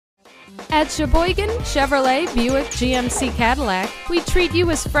At Sheboygan Chevrolet Buick GMC Cadillac, we treat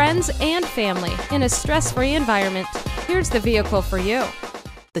you as friends and family in a stress-free environment. Here's the vehicle for you.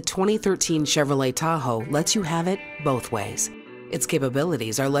 The 2013 Chevrolet Tahoe lets you have it both ways. Its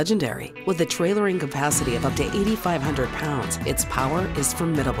capabilities are legendary. With a trailering capacity of up to 8,500 pounds, its power is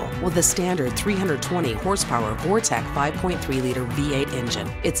formidable. With a standard 320 horsepower Vortec 5.3-liter V8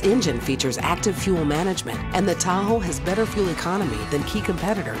 engine, its engine features active fuel management, and the Tahoe has better fuel economy than key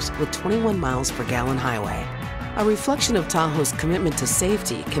competitors with 21 miles per gallon highway. A reflection of Tahoe's commitment to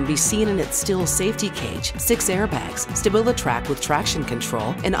safety can be seen in its steel safety cage, 6 airbags, StabiliTrak with traction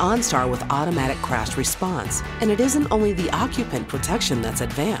control, and OnStar with automatic crash response. And it isn't only the occupant protection that's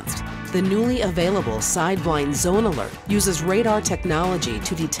advanced. The newly available side blind zone alert uses radar technology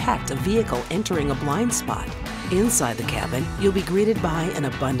to detect a vehicle entering a blind spot. Inside the cabin, you'll be greeted by an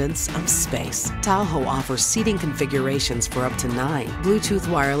abundance of space. Tahoe offers seating configurations for up to 9. Bluetooth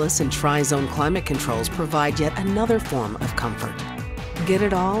wireless and tri-zone climate controls provide yet another form of comfort. Get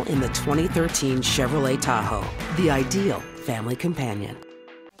it all in the 2013 Chevrolet Tahoe, the ideal family companion.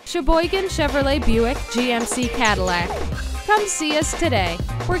 Sheboygan Chevrolet Buick GMC Cadillac. Come see us today.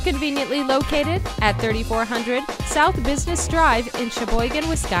 We're conveniently located at 3400 South Business Drive in Sheboygan,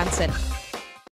 Wisconsin.